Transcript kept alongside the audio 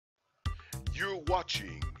You're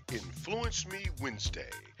watching Influence Me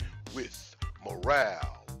Wednesday with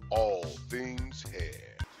Morale All Things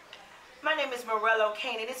Hair. My name is Morello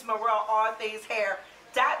Kane, and it's Morale All Things Hair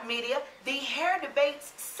Media, the hair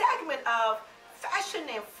debates segment of Fashion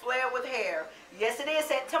and Flair with Hair. Yes, it is.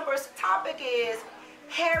 September's topic is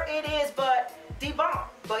hair it is, but debunk.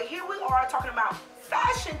 But here we are talking about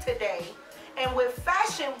fashion today. And with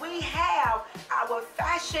fashion, we have our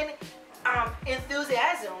fashion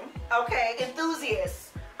enthusiasm,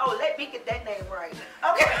 enthusiasts. Oh, let me get that name right.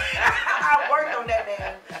 Okay, I worked on that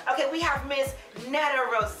name. Okay, we have Miss Netta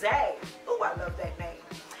Rose. Oh, I love that name.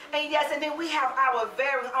 And yes, and then we have our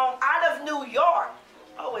very own out of New York.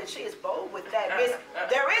 Oh, and she is bold with that.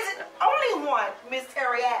 There isn't only one, Miss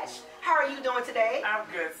Terry Ash. How are you doing today? I'm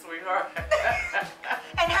good, sweetheart.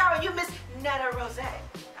 And how are you, Miss Netta Rose?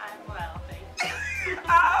 I'm well, thank you.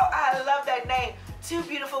 Oh, I love that name. Two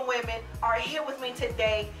beautiful women are here with me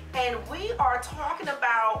today, and we are talking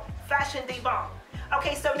about fashion debunk.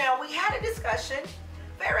 Okay, so now we had a discussion,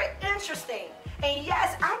 very interesting. And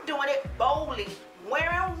yes, I'm doing it boldly,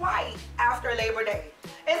 wearing white after Labor Day.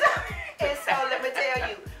 And so let me tell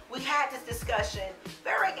you, we had this discussion,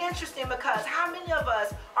 very interesting, because how many of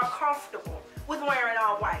us are comfortable with wearing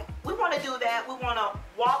all white? We want to do that. We want to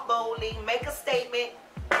walk boldly, make a statement,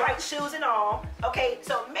 white shoes and all. Okay,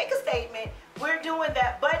 so make a statement. We're doing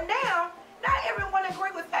that, but now not everyone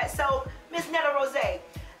agree with that. So Miss Netta Rose,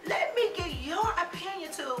 let me get your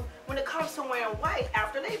opinion too when it comes to wearing white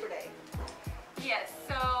after Labor Day. Yes,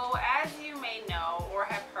 so as you may know or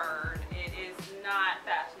have heard, it is not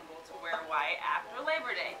fashionable to wear white after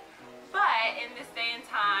Labor Day. But in this day and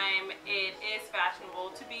time, it is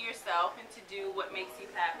fashionable to be yourself and to do what makes you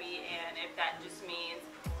happy. And if that just means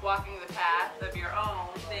walking the path of your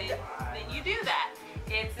own, then you do that.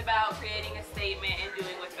 It's about creating a statement and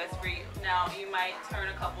doing what's best for you. Now, you might turn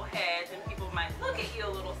a couple heads and people might look at you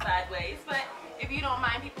a little sideways, but if you don't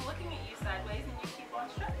mind people looking at you sideways, then you keep on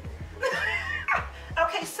strutting.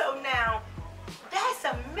 Okay, so now that's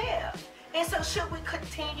a myth. And so should we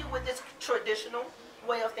continue with this traditional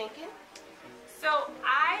way of thinking? So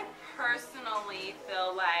I personally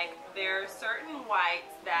feel like there are certain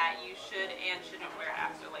whites that you should and shouldn't wear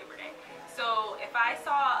after Labor Day. So if I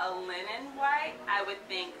saw a linen white, I would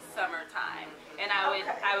think summertime, and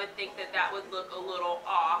I would think that would look a little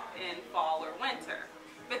off in fall or winter.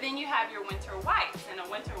 But then you have your winter whites, and a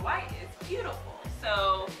winter white is beautiful.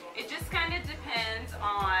 So it just kind of depends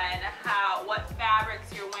on what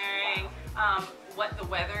fabrics you're wearing, what the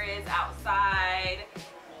weather is outside.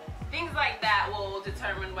 Things like that will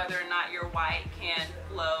determine whether or not your white can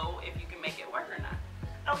flow, if you can make it work or not.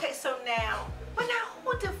 Okay, so now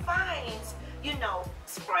who defines,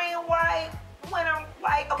 spring white, winter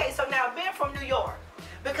white? Okay, so now being from New York,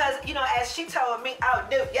 because, as she told me,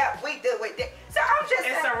 we do. So I'm just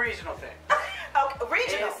It's a regional thing. Okay,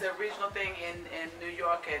 regional. It's a regional thing in New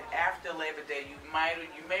York, and after Labor Day, you may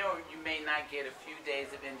or you may not get a few days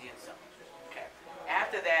of Indian summer. Okay.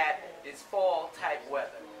 After that, it's fall type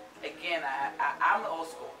weather. Again, I'm old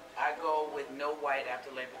school. I go with no white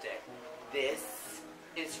after Labor Day. This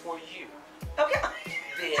is for you. Okay.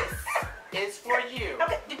 This is for you.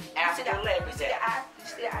 Okay. After Labor Day.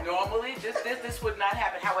 Yeah. Normally, this would not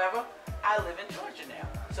happen. However, I live in Georgia now.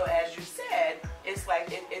 So as you said, it's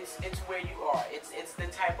like it's where you are. It's the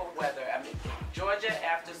type of weather. I mean, Georgia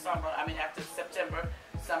after September,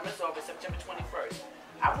 summer's over, September 21st.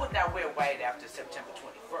 I would not wear white after September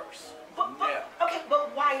 21st.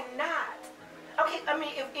 But why not? Okay, I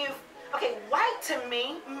mean, white to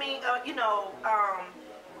me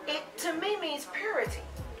it to me means purity.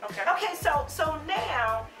 Okay. Okay, so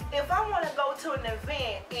now if I want to go to an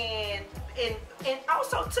event and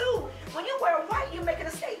also too, when you wear white, you're making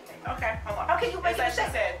a statement. Okay, hold on. Okay, you making a statement. As I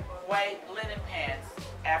statement. said, white linen pants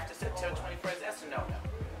after September 21st, that's a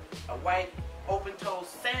no-no. A white open-toed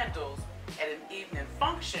sandals at an evening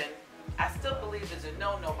function, I still believe is a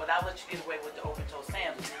no-no, but I'll let you get away with the open-toed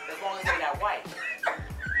sandals as long as they're not white.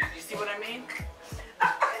 You see what I mean?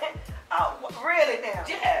 Oh, really now?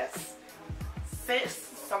 Yes.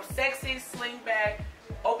 Some sexy slingback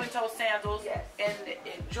open-toe sandals. Yes.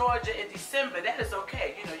 In Georgia in December, that is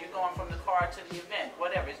okay. You're going from the car to the event,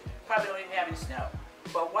 whatever. It's probably don't even have any snow.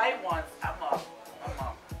 But white ones, no.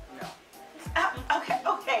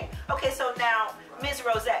 Okay, so now, Ms.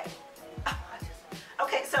 Rose.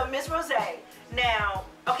 Okay, so Ms. Rose, now,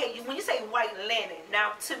 when you say white linen,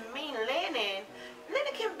 now to me, linen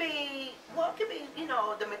can be,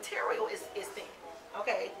 the material is thin.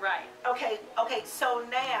 Okay. Right. Okay. So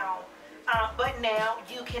now, but now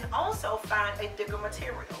you can also find a thicker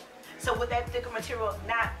material. So would that thicker material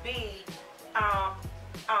not be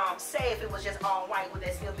say if it was just all white, would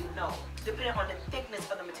that still be no? Depending on the thickness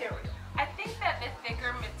of the material. I think that the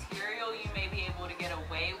thicker material you may be able to get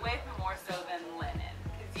away with more so than linen.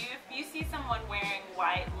 Because if you see someone wearing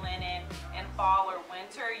white linen in fall or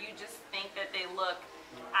winter, you just think that they look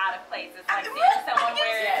out of place. It's like seeing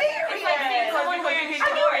someone wearing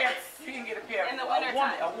shorts. You can get a pair in the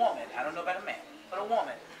wintertime. A woman, I don't know about a man, but a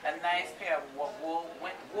woman, a nice pair of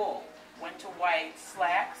winter white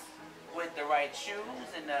slacks with the right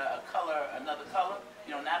shoes and another color.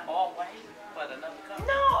 You know, not all white, but another color.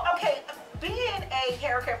 No, okay. Being a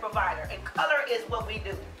hair care provider, and color is what we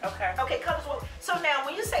do. Okay. Okay, color's what. So now,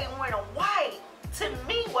 when you say wearing a white, to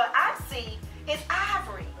me, what I see is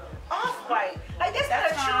ivory, off-white. Like that's not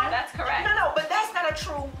a true. That's correct. No, but that's not a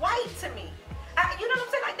true white to me. You know what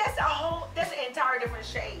I'm saying? Like that's an entire different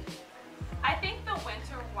shade. I think the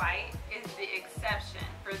winter white is the exception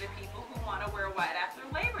for the people who want to wear white after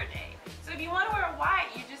Labor Day. So if you want to wear white,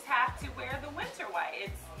 you just have to wear the winter white.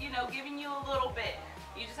 It's, giving you a little bit.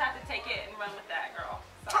 You just have to take it and run with that, girl.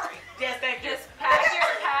 Sorry. Yes, thank you. Just pack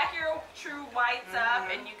your true whites up,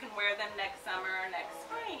 and you can wear them next summer or next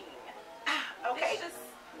spring. Okay. It's just,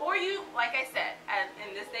 or you, like I said,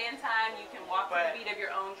 in this day and time, you can walk to the beat of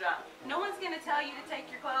your own drum. No one's going to tell you to take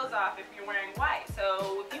your clothes off if you're wearing white.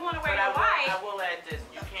 So if you want to wear your white. I will add this.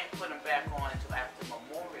 You can't put them back on until after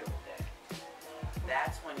Memorial Day.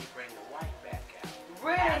 That's when you bring the white back out.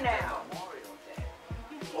 Really after now? Memorial Day.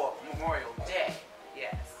 Or Memorial Day,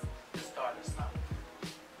 yes. The start of summer.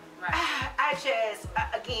 Right. I just,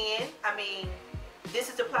 again, this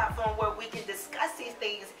is a platform where we can discuss these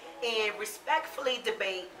things and respectfully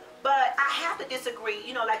debate, but I have to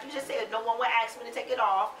disagree. Like you just said, no one would ask me to take it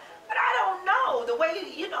off, but I don't know. The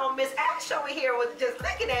way, Miss Ash over here was just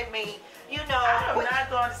looking at me, I'm not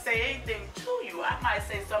going to say anything to you. I might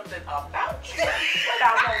say something about you, but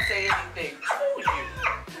I won't say anything to you.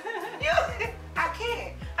 I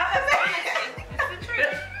can't. It's the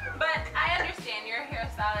truth. But I understand you're a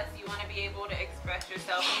hairstylist. You want to be able to express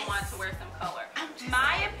yourself. You want to wear some color.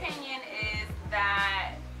 My opinion is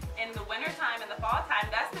that in the wintertime and the fall time,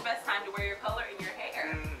 that's the best time to wear your color in your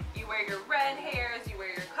hair. You wear your red hairs, you wear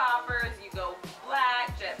your coppers, you go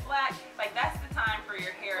black, jet black. Like that's the time for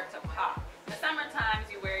your hair to pop. The summer times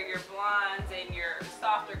you wear your blondes and your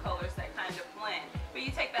softer colors that kind of blend. But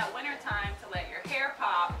you take that winter time to let your hair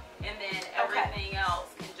pop, and then everything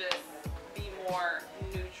else can just be more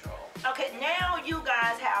neutral. Okay, now you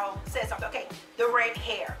guys have said something. Okay, the red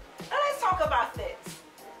hair. Now let's talk about this.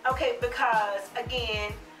 Okay, because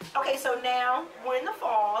again, so now we're in the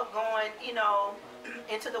fall, going,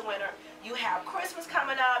 into the winter. You have Christmas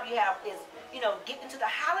coming up. You have getting to the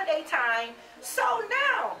holiday time. So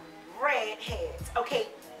now, red heads. Okay,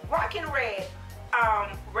 rocking red,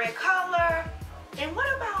 red color. And what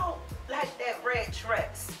about like that red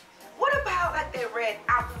dress? What about like that red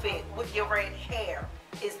outfit with your red hair?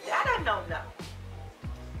 Is that a no-no?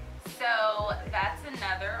 So that's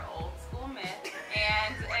another old school myth.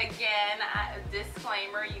 And again,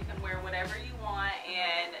 disclaimer, you can wear whatever you want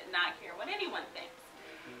and not care what anyone thinks.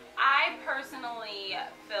 I personally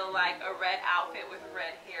feel like a red outfit with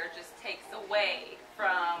red hair just takes away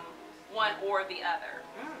from one or the other.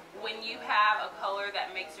 When you have a color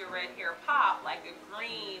that makes your red hair pop, like a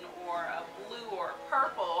green or a blue or a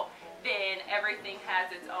purple, then everything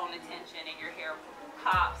has its own attention and your hair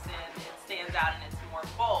pops and it stands out and it's more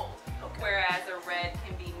bold. Whereas a red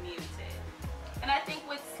can be muted. And I think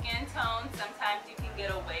with skin tone, sometimes you can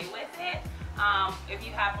get away with it. If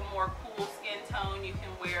you have a more cool skin tone, you can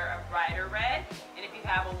wear a brighter red. And if you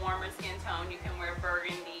have a warmer skin tone, you can wear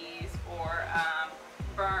burgundies or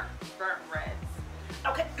burnt reds.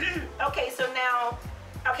 Okay, so now,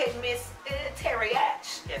 Miss Terry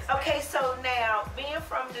Ash. Yes. Okay, so now, being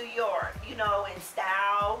from New York, in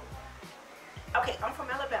style. Okay, I'm from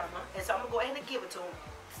Alabama, and so I'm gonna go ahead and give it to him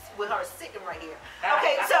with her sitting right here.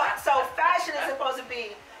 Okay, so fashion is supposed to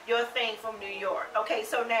be your thing from New York. Okay,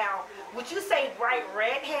 so now, would you say bright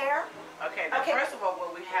red hair? Okay, now first of all,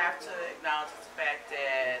 what we have to acknowledge is the fact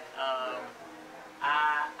that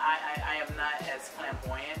I am not as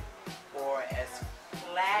flamboyant or as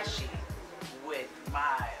flashy with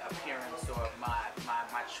my appearance or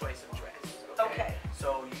my choice of dress. Okay.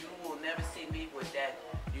 So you will never see me with that,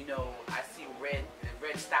 I see red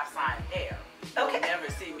stop sign hair. You'll never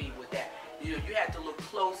see me with that. You have to look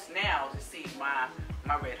close now to see my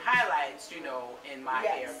red highlights, in my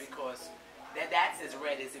hair, because that's as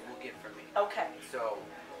red as it will get for me. Okay. So,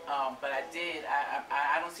 but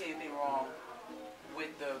I don't see anything wrong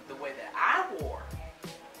with the way that I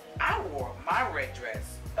wore my red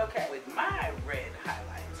dress with my red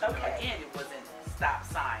highlights. Again, it wasn't stop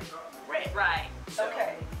sign red. Right. So,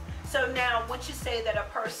 So now, would you say that a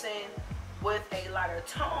person with a lighter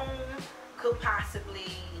tone could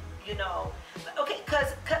possibly, you know, okay,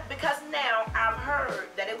 because now I've heard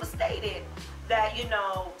that it was stated that, you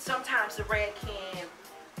know, sometimes the red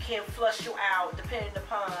can flush you out depending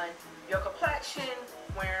upon your complexion.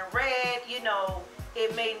 Wearing red, you know,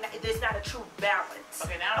 it may not, there's not a true balance.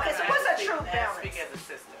 Okay, now okay, so what's a true balance? I speak as a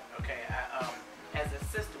sister. Okay, as a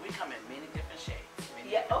sister, we come in many different shades.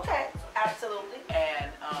 Yeah. Okay. Absolutely.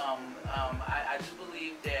 And I do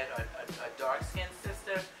believe that a dark-skinned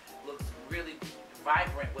sister looks really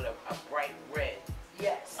vibrant with a bright red.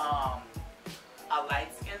 Yes. A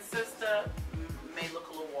light-skinned sister may look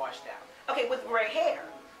a little washed out. Okay, with gray hair.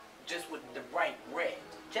 Just with the bright red.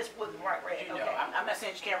 Just with bright red. You know, okay. I'm not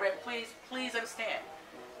saying you can't red. Please understand.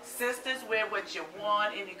 Sisters, wear what you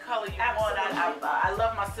want, any color you Absolutely. want. I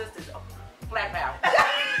love my sisters. Black power.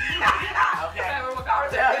 Okay.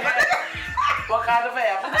 What kind of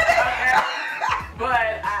family?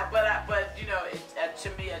 But you know, to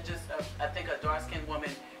me, I think a dark-skinned woman,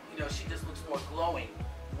 you know, she just looks more glowing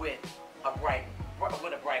with a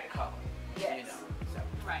brighter color. Yes. You know. So.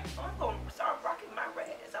 Right. I'm going to start rocking my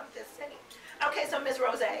reds. I'm just saying. Okay, so Miss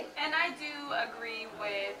Rose. And I do agree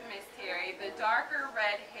with Miss Terry. The darker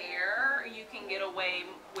red hair, you can get away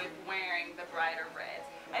with wearing the brighter reds.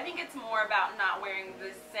 I think it's more about not wearing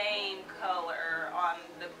the same color on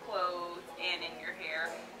the clothes and in your hair,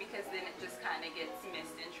 because then it just kind of gets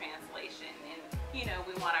missed in translation. And you know,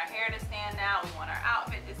 we want our hair to stand out, we want our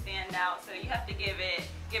outfit to stand out, so you have to give it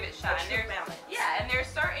shine. Yeah, and there's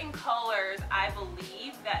certain colors, I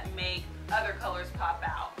believe, that make other colors pop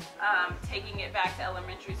out. Taking it back to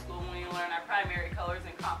elementary school when we learn our primary colors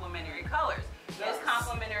and complementary colors. Those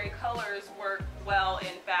complementary colors work well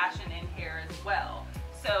in fashion and hair as well.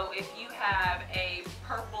 So if you have a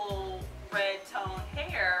purple red toned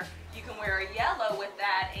hair, you can wear a yellow with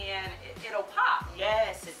that and it'll pop.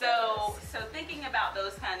 Yes. So thinking about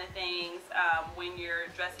those kind of things when you're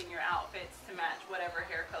dressing your outfits to match whatever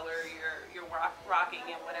hair color you're rocking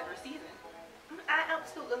in whatever season. I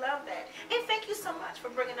absolutely love that. And thank you so much for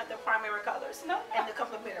bringing up the primary colors and the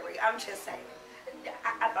complementary. I'm just saying.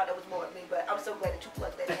 I thought it was more of me, but I'm so glad that you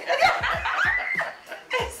plugged that in.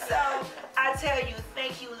 And so I tell you,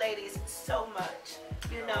 thank you ladies so much.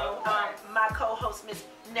 You know, my co-host Miss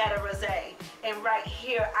Netta Rose, and right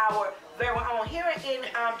here our very own here in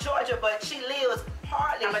Georgia, but she lives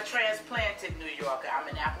hardly. I'm a transplanted New Yorker. I'm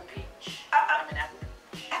an apple peach. I'm an apple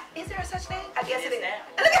peach. Is there such thing? I guess it is.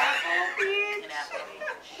 An apple peach.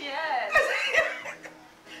 Yes.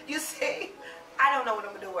 You see, I don't know what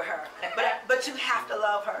I'm gonna do with her, but you have to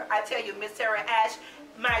love her. I tell you, Miss Sarah Ash,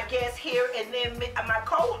 my guest here, and then my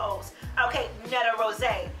co-host, okay, Netta Rose.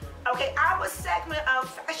 Okay, our segment of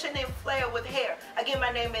Fashion and Flair with Hair. Again,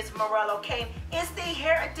 my name is Morel O'Kane. It's the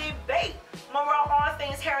Hair Debate. Morel, all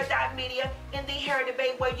things hair.media, in the Hair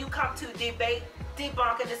Debate, where you come to debate,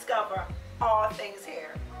 debunk, and discover all things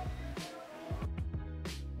hair.